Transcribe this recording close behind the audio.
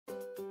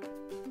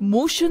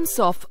Motions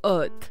of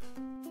Earth.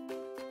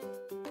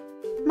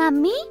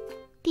 Mummy,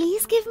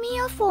 please give me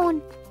your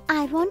phone.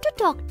 I want to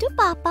talk to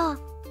Papa.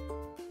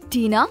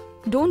 Tina,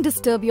 don't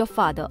disturb your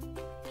father.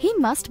 He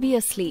must be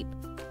asleep.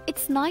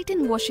 It's night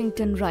in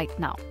Washington right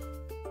now.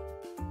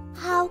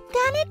 How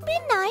can it be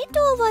night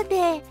over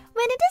there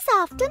when it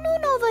is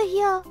afternoon over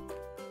here?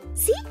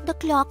 See, the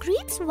clock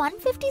reads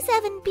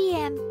 1:57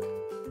 p.m.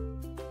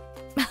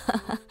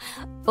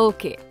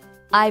 Okay,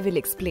 I will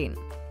explain.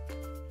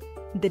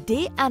 The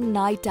day and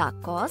night are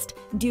caused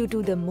due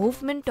to the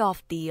movement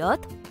of the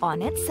Earth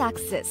on its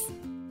axis.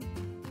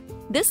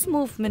 This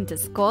movement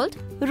is called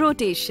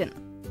rotation.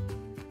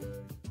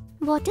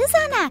 What is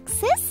an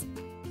axis?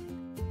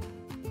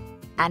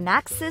 An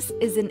axis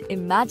is an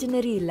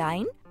imaginary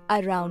line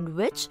around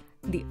which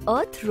the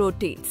Earth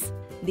rotates.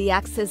 The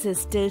axis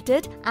is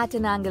tilted at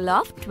an angle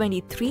of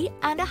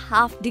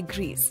 23.5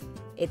 degrees.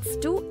 Its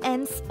two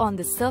ends on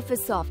the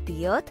surface of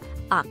the Earth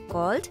are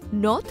called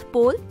North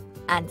Pole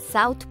and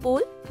South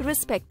Pole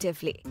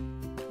respectively.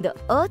 The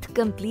Earth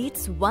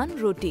completes one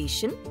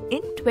rotation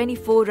in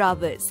 24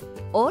 hours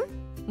or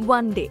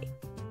 1 day.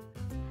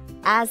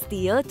 As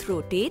the Earth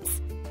rotates,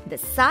 the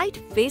side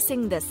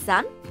facing the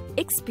Sun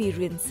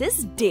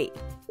experiences day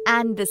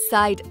and the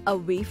side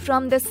away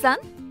from the Sun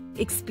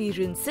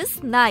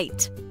experiences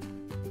night.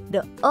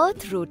 The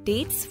Earth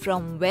rotates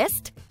from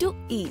west to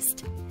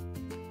east.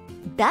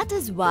 That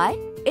is why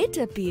it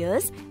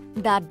appears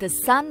that the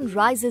Sun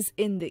rises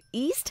in the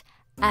east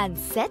and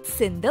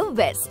sets in the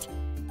west.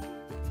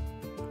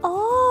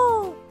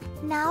 Oh,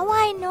 now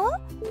I know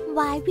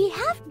why we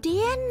have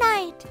day and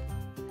night.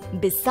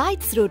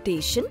 Besides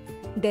rotation,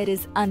 there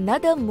is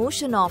another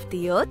motion of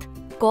the Earth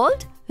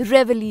called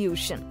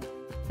revolution.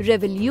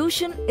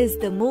 Revolution is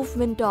the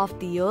movement of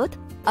the Earth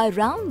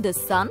around the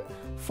Sun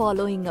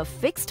following a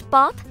fixed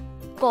path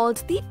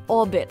called the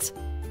orbit.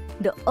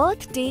 The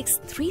Earth takes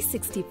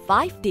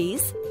 365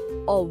 days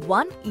or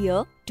 1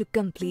 year to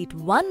complete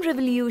one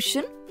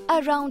revolution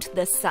around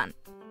the Sun.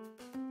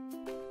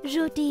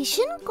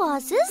 Rotation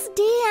causes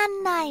day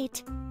and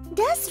night.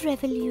 Does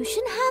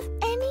revolution have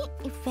any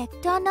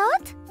effect on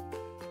Earth?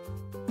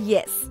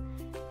 Yes,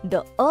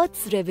 the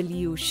Earth's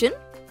revolution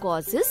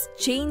causes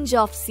change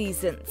of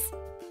seasons.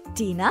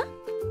 Tina,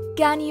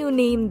 can you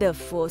name the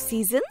 4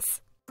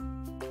 seasons?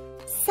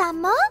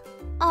 Summer,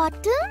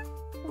 autumn,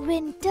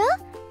 winter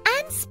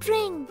and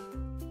spring.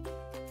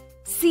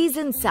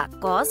 Seasons are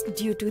caused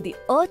due to the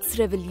Earth's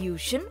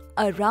revolution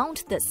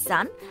around the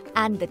Sun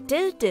and the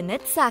tilt in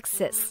its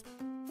axis.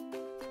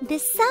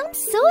 This sounds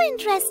so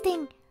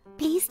interesting.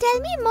 Please tell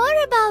me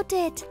more about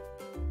it.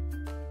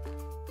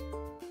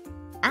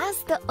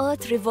 As the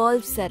Earth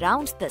revolves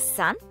around the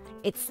Sun,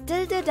 its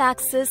tilted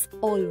axis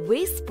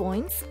always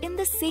points in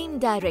the same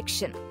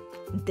direction.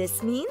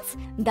 This means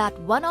that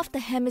one of the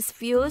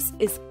hemispheres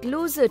is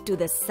closer to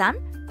the Sun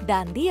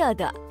than the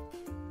other.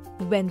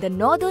 When the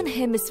northern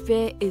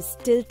hemisphere is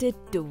tilted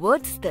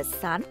towards the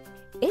Sun,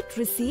 it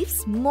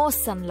receives more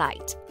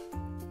sunlight.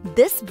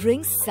 This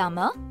brings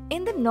summer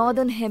in the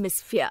northern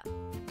hemisphere.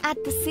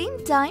 At the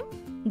same time,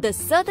 the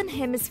southern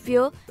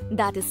hemisphere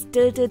that is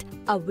tilted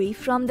away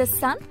from the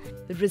Sun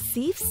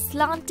receives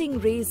slanting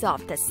rays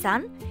of the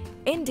Sun,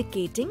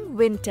 indicating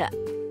winter.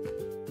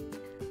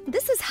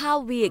 This is how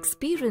we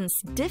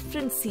experience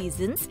different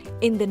seasons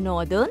in the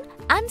northern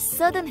and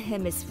southern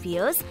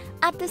hemispheres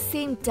at the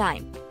same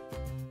time.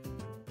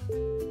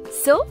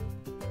 So,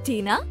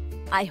 Tina,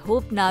 I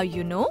hope now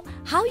you know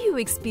how you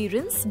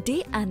experience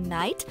day and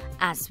night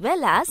as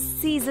well as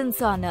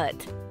seasons on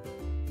Earth.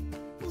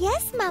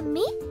 Yes,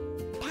 Mummy.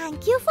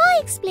 Thank you for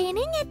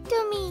explaining it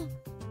to me.